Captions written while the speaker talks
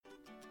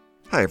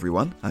Hi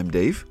everyone, I'm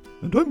Dave.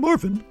 And I'm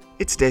Marvin.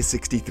 It's day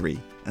 63,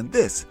 and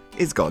this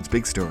is God's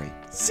Big Story.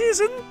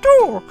 Season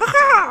 2!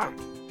 Ha-ha!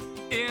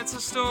 It's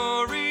a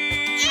story.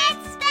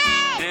 It's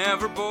big!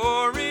 Never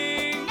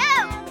boring.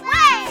 No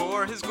way!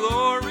 For His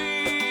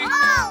glory.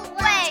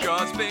 Always! It's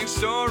God's big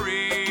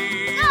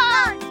story.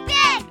 God's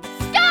big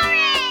story!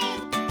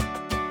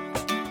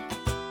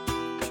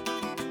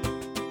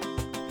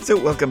 So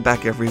welcome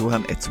back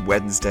everyone, it's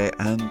Wednesday,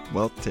 and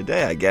well,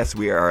 today I guess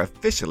we are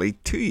officially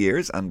 2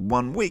 years and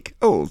 1 week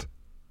old.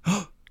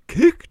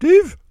 Cake,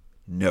 Dave?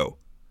 No.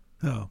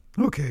 Oh,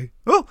 okay.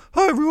 Well,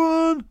 hi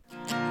everyone!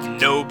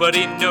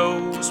 Nobody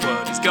knows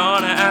what he's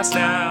gonna ask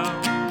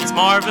now. It's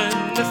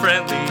Marvin, the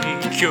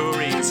friendly,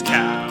 curious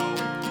cow.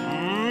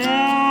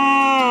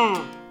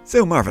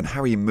 So Marvin,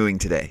 how are you mooing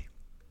today?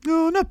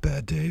 Oh, not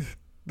bad, Dave.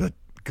 But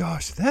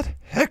gosh, that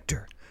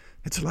Hector,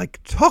 it's like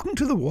talking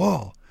to the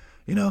wall.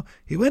 You know,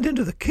 he went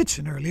into the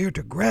kitchen earlier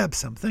to grab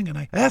something, and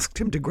I asked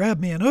him to grab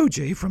me an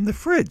OJ from the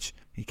fridge.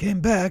 He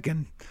came back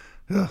and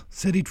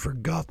said he'd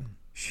forgotten.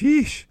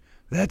 Sheesh,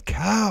 that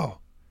cow.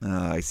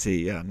 I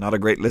see, not a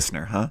great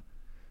listener, huh?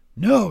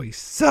 No, he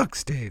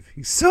sucks, Dave.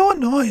 He's so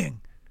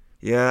annoying.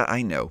 Yeah,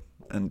 I know.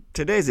 And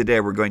today's a day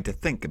we're going to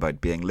think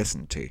about being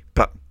listened to.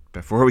 But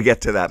before we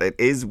get to that, it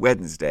is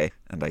Wednesday,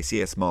 and I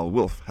see a small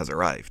wolf has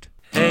arrived.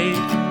 Hey,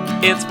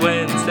 it's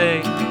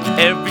Wednesday.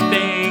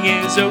 Everything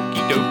is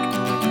okie doke.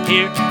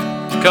 Here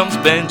comes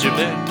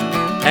Benjamin,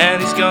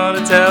 and he's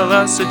gonna tell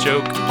us a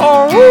joke.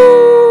 Oh!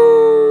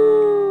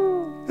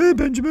 Hey,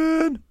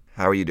 Benjamin.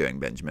 How are you doing,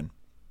 Benjamin?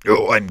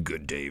 Oh, I'm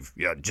good, Dave.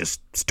 Yeah,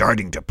 just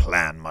starting to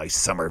plan my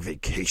summer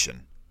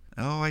vacation.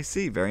 Oh, I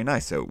see. Very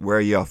nice. So where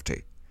are you off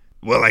to?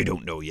 Well, I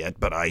don't know yet,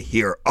 but I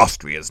hear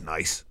Austria's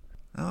nice.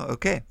 Oh,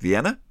 okay.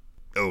 Vienna?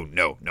 Oh,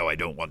 no, I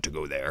don't want to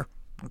go there.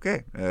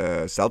 Okay.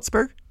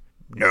 Salzburg?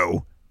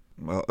 No.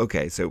 Well,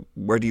 okay. So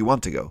where do you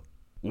want to go?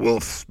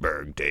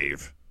 Wolfsburg,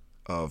 Dave.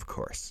 Of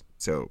course.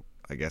 So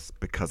I guess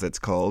because it's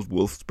called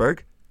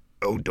Wolfsburg?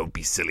 Oh, don't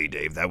be silly,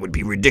 Dave. That would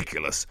be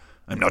ridiculous.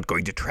 I'm not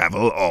going to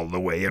travel all the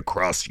way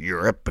across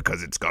Europe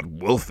because it's got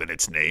wolf in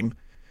its name.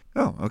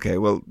 Oh, okay.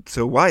 Well,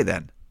 so why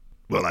then?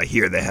 Well, I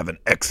hear they have an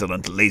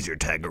excellent laser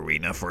tag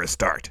arena for a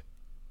start.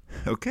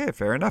 Okay,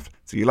 fair enough.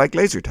 So you like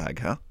laser tag,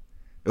 huh?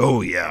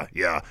 Oh, yeah.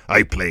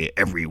 I play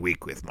every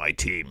week with my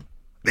team.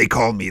 They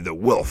call me the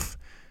Wolf.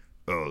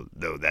 Oh,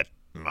 though that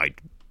might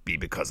be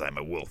because I'm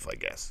a wolf, I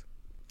guess.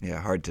 Yeah,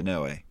 hard to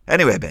know, eh?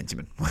 Anyway,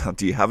 Benjamin, well,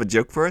 do you have a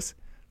joke for us?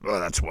 Well,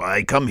 that's why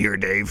I come here,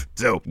 Dave.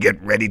 So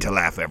get ready to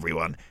laugh,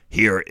 everyone.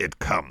 Here it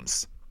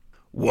comes.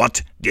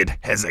 What did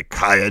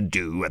Hezekiah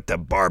do at the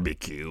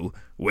barbecue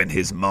when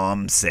his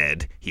mom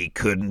said he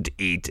couldn't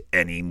eat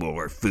any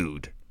more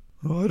food?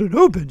 Oh, I don't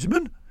know,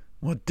 Benjamin.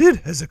 What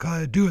did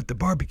Hezekiah do at the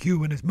barbecue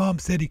when his mom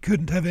said he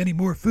couldn't have any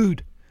more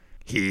food?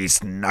 He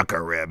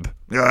Sennacherib.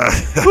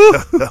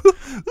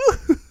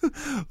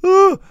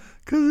 Oh,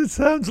 'cause it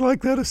sounds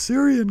like that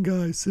Assyrian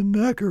guy,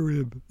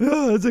 Sennacherib.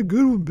 Yeah, that's a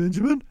good one,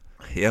 Benjamin.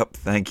 Yep,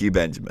 thank you,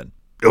 Benjamin.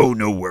 Oh,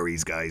 no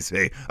worries, guys.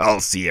 Hey,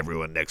 I'll see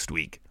everyone next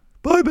week.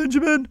 Bye,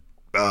 Benjamin.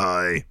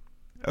 Bye.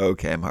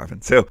 Okay,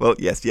 Marvin. So, well,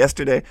 yes,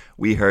 yesterday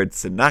we heard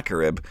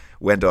Sennacherib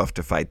went off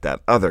to fight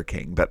that other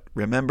king, but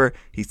remember,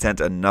 he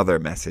sent another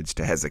message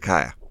to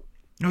Hezekiah.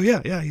 Oh,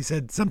 yeah, he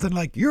said something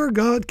like, your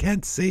God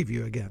can't save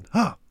you again,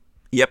 huh?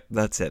 Yep,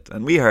 that's it.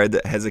 And we heard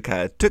that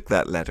Hezekiah took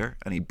that letter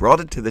and he brought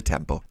it to the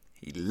temple.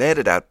 He laid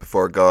it out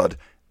before God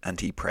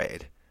and he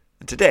prayed.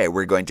 And today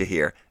we're going to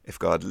hear if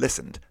God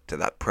listened to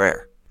that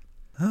prayer.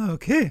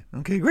 Okay,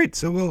 great.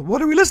 So, well,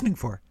 what are we listening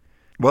for?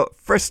 Well,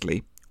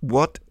 firstly,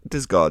 what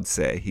does God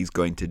say he's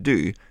going to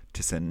do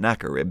to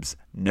Sennacherib's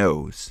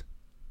nose?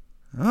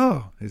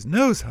 Oh, his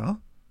nose, huh?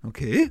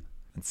 Okay.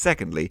 And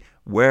secondly,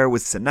 where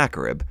was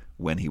Sennacherib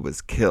when he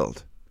was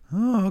killed?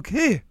 Oh,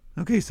 okay.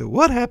 Okay, so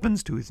what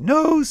happens to his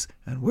nose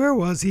and where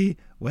was he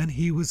when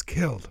he was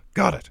killed?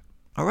 Got it.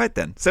 All right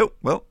then. So,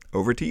 well,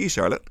 over to you,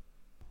 Charlotte.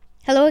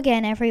 Hello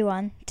again,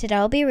 everyone. Today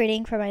I'll be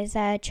reading from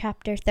Isaiah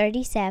chapter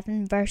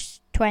 37,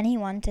 verse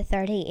 21 to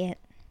 38.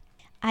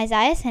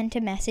 Isaiah sent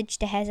a message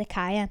to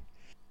Hezekiah.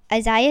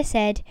 Isaiah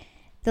said,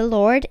 "The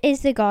Lord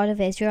is the God of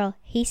Israel.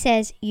 He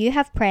says, you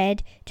have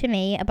prayed to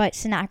me about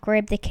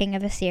Sennacherib, the king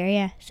of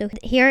Assyria. So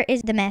here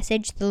is the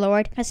message the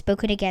Lord has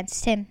spoken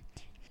against him.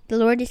 The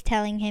Lord is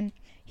telling him,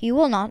 you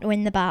will not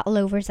win the battle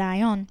over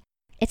Zion.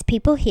 Its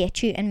people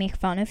hate you and make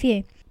fun of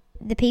you.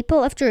 The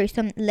people of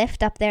Jerusalem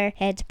lift up their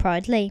heads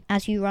proudly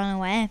as you run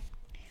away.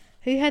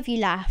 Who have you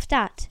laughed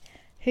at?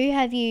 Who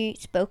have you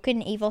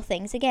spoken evil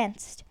things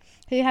against?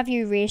 Who have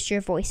you raised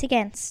your voice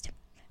against?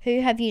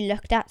 Who have you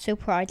looked at so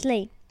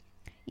proudly?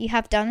 You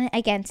have done it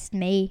against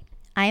me.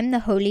 I am the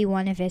Holy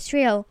One of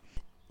Israel.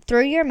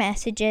 Through your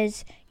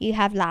messages you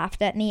have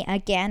laughed at me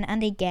again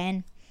and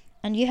again,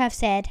 and you have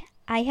said,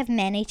 I have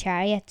many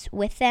chariots.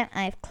 With them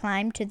I have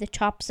climbed to the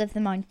tops of the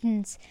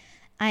mountains.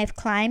 I have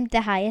climbed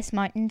the highest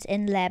mountains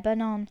in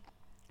Lebanon.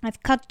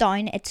 I've cut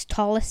down its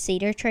tallest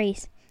cedar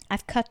trees.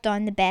 I've cut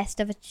down the best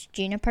of its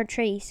juniper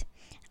trees.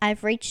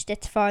 I've reached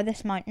its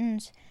farthest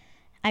mountains.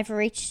 I've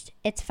reached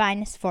its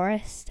finest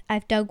forest.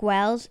 I've dug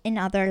wells in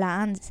other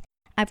lands.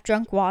 I've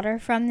drunk water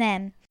from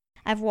them.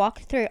 I've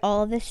walked through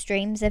all the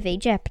streams of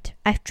Egypt.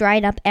 I've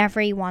dried up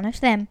every one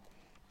of them.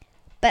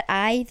 But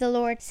I, the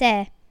Lord,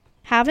 say,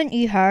 haven't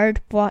you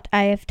heard what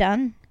I have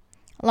done?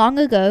 Long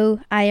ago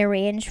I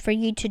arranged for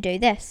you to do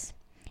this.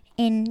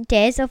 In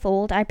days of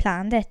old I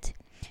planned it.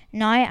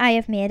 Now I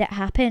have made it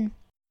happen.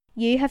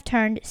 You have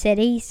turned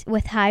cities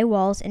with high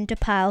walls into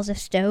piles of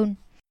stone.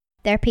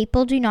 Their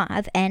people do not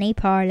have any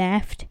power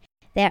left.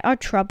 They are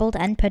troubled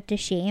and put to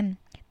shame.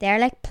 They are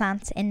like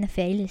plants in the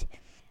field.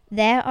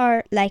 They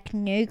are like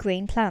new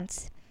green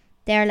plants.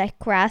 They are like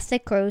grass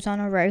that grows on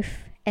a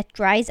roof. It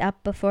dries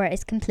up before it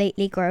is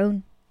completely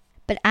grown.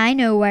 But I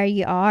know where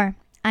you are.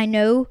 I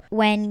know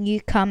when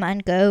you come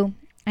and go.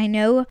 I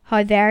know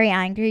how very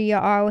angry you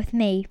are with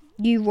me.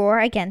 You roar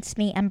against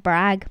me and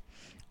brag.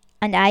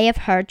 And I have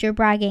heard your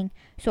bragging.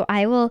 So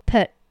I will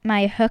put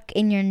my hook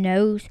in your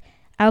nose.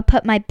 I will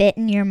put my bit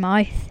in your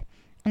mouth.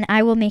 And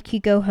I will make you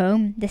go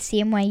home the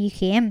same way you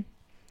came.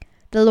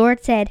 The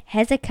Lord said,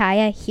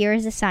 Hezekiah, here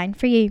is a sign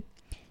for you.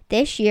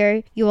 This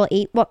year you will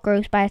eat what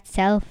grows by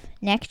itself.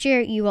 Next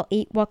year you will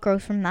eat what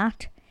grows from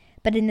that.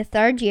 But in the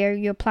third year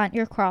you will plant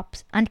your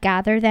crops and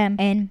gather them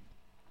in.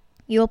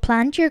 You will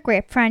plant your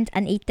grapevines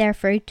and eat their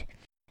fruit.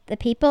 The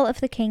people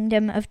of the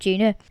kingdom of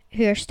Judah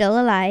who are still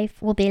alive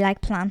will be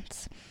like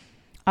plants.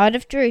 Out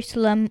of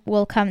Jerusalem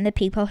will come the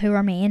people who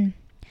remain.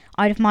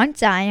 Out of Mount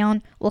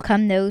Zion will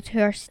come those who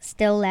are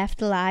still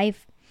left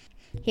alive.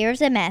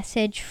 Here's a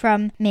message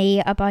from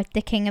me about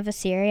the king of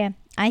Assyria.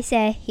 I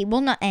say, he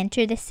will not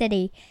enter the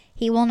city.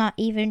 He will not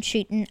even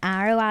shoot an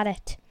arrow at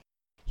it.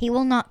 He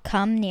will not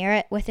come near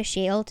it with a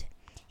shield.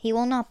 He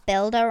will not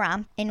build a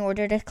ramp in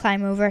order to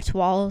climb over its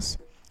walls.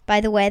 By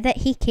the way that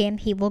he came,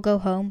 he will go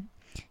home.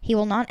 He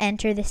will not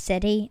enter the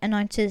city,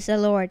 announces the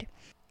Lord.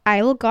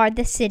 I will guard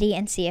the city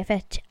and save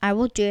it. I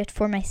will do it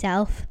for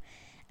myself,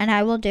 and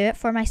I will do it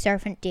for my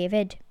servant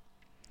David.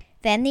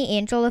 Then the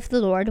angel of the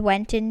Lord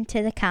went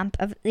into the camp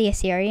of the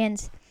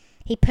Assyrians.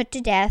 He put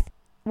to death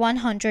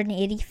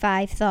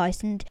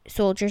 185,000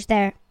 soldiers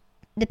there.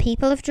 The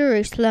people of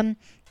Jerusalem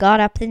got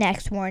up the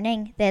next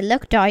morning. They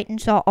looked out and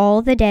saw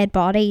all the dead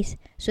bodies.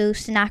 So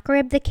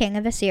Sennacherib the king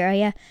of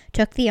Assyria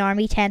took the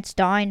army tents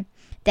down.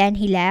 Then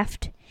he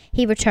left.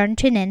 He returned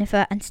to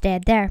Nineveh and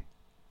stayed there.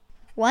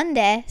 One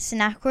day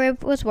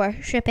Sennacherib was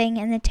worshipping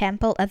in the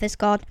temple of his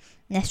god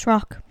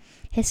Nisroch.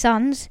 His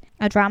sons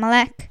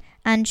Adramelech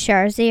and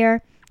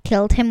Sharezer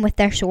killed him with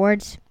their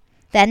swords.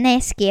 Then they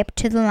escaped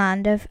to the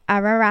land of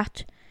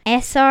Ararat.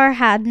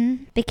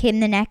 Esarhaddon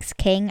became the next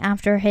king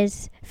after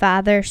his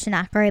father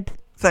Sennacherib.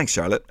 Thanks,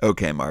 Charlotte.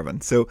 Okay,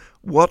 Marvin. So,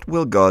 what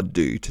will God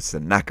do to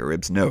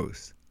Sennacherib's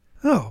nose?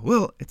 Oh,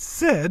 well, it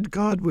said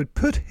God would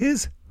put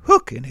his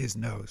hook in his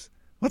nose.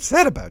 What's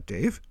that about,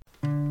 Dave?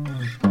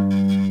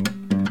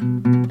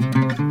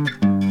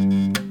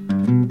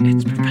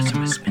 It's Professor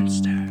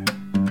Westminster.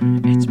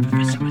 It's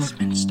Professor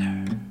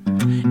Westminster.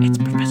 It's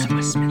Professor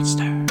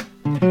Westminster.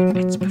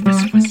 It's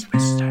Professor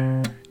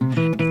Westminster.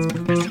 It's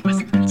Professor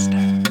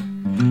Westminster.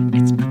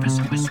 It's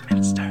Professor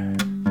Westminster.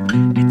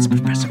 It's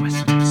Professor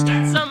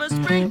Westminster. Summer,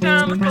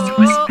 springtime, Professor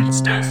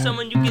Westminster.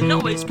 Someone you can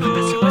always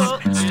call.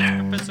 Professor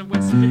Westminster. Professor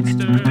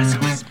Westminster. Professor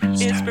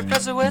Westminster. It's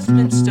Professor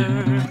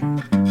Westminster.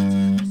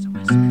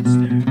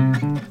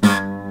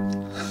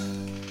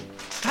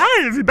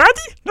 Hi, everybody!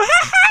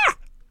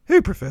 Hey,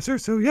 Professor,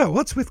 so yeah,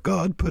 what's with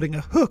God putting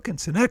a hook in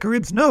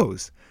Sennacherib's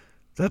nose?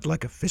 Is that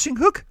like a fishing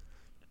hook?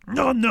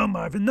 No,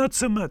 Marvin, not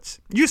so much.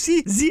 You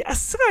see, the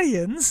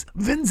Assyrians,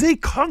 when they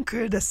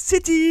conquered a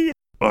city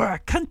or a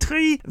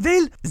country,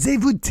 well, they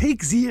would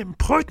take the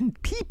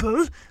important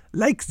people,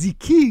 like the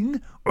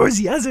king or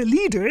the other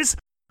leaders,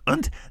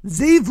 and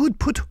they would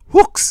put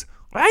hooks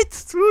right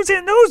through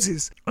their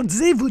noses, and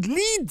they would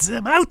lead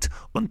them out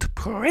and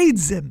parade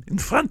them in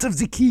front of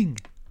the king.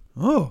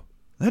 Oh,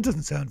 that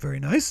doesn't sound very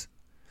nice.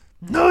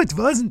 No, it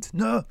wasn't.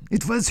 No,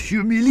 it was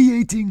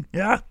humiliating,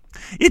 yeah.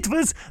 It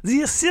was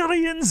the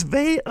Assyrians'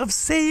 way of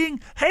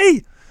saying,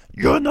 hey,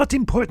 you're not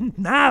important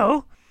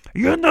now.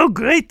 You're no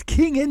great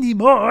king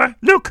anymore.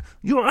 Look,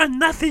 you are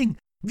nothing.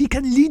 We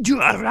can lead you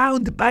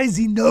around by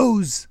the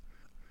nose.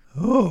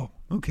 Oh,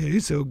 okay,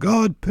 so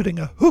God putting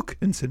a hook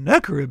in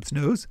Sennacherib's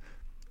nose.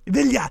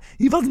 Well, yeah,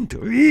 he wasn't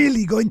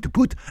really going to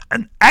put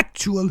an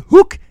actual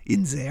hook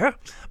in there,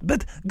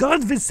 but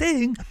God was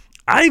saying,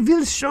 I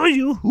will show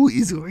you who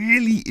is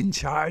really in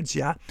charge,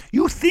 yeah?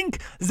 You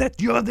think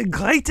that you're the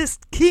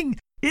greatest king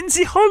in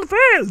the whole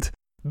world,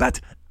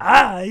 but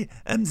I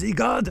am the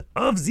God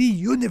of the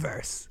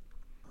universe.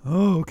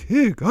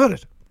 Okay, got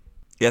it.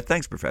 Yeah,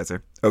 thanks,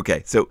 Professor.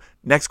 Okay, so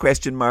next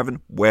question,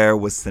 Marvin. Where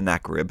was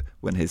Sennacherib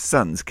when his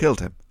sons killed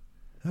him?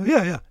 Oh,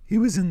 yeah. He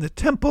was in the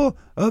temple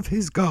of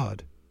his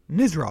god,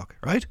 Nisroch,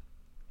 right?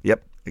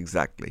 Yep,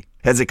 exactly.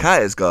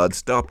 Hezekiah's God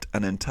stopped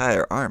an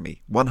entire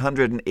army,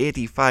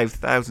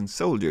 185,000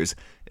 soldiers,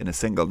 in a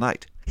single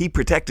night. He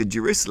protected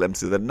Jerusalem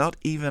so that not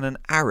even an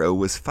arrow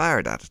was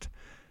fired at it.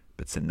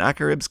 But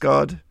Sennacherib's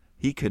God,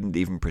 he couldn't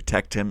even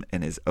protect him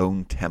in his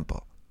own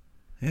temple.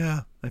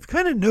 Yeah, I've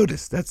kind of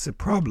noticed that's the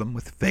problem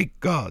with fake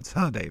gods,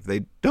 huh, Dave?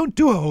 They don't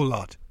do a whole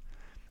lot.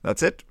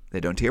 That's it.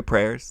 They don't hear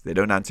prayers. They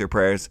don't answer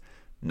prayers.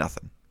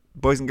 Nothing.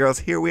 Boys and girls,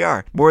 here we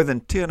are, more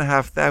than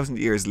 2,500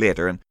 years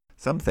later, and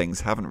some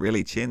things haven't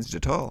really changed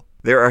at all.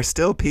 There are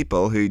still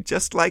people who,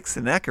 just like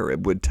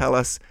Sennacherib, would tell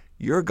us,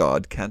 your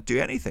God can't do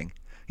anything.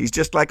 He's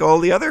just like all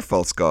the other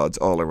false gods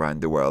all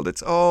around the world.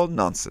 It's all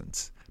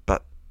nonsense.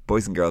 But,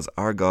 boys and girls,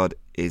 our God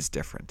is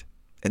different.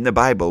 In the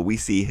Bible, we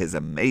see his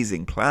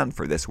amazing plan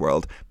for this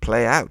world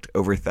play out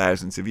over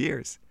thousands of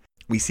years.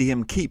 We see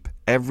him keep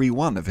every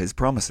one of his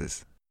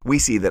promises. We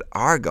see that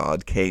our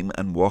God came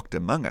and walked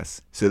among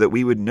us so that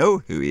we would know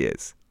who he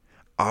is.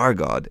 Our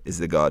God is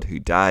the God who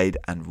died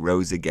and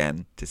rose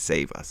again to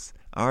save us.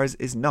 Ours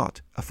is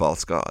not a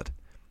false God.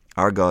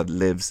 Our God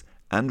lives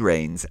and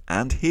reigns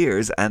and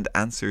hears and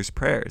answers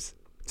prayers.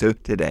 So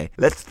today,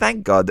 let's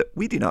thank God that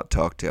we do not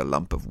talk to a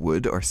lump of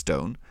wood or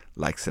stone,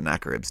 like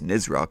Sennacherib's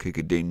Nisroch, who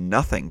could do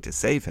nothing to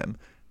save him.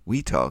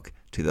 We talk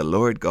to the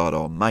Lord God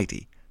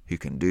Almighty, who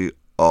can do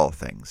all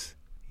things.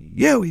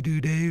 Yeah, we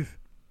do, Dave.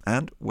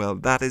 And, well,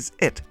 that is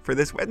it for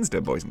this Wednesday,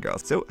 boys and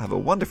girls. So have a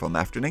wonderful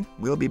afternoon.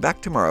 We'll be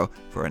back tomorrow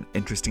for an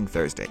interesting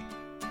Thursday.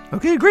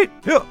 Okay, great.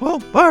 Yeah, well,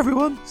 bye,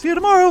 everyone. See you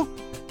tomorrow.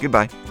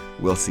 Goodbye.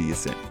 We'll see you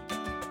soon.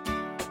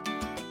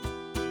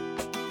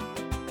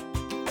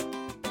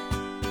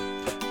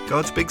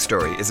 God's Big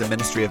Story is a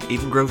ministry of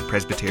Eden Grove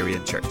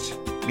Presbyterian Church.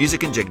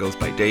 Music and jingles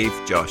by Dave,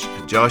 Josh,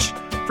 and Josh.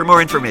 For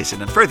more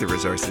information and further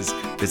resources,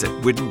 visit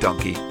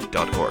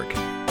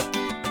woodendonkey.org.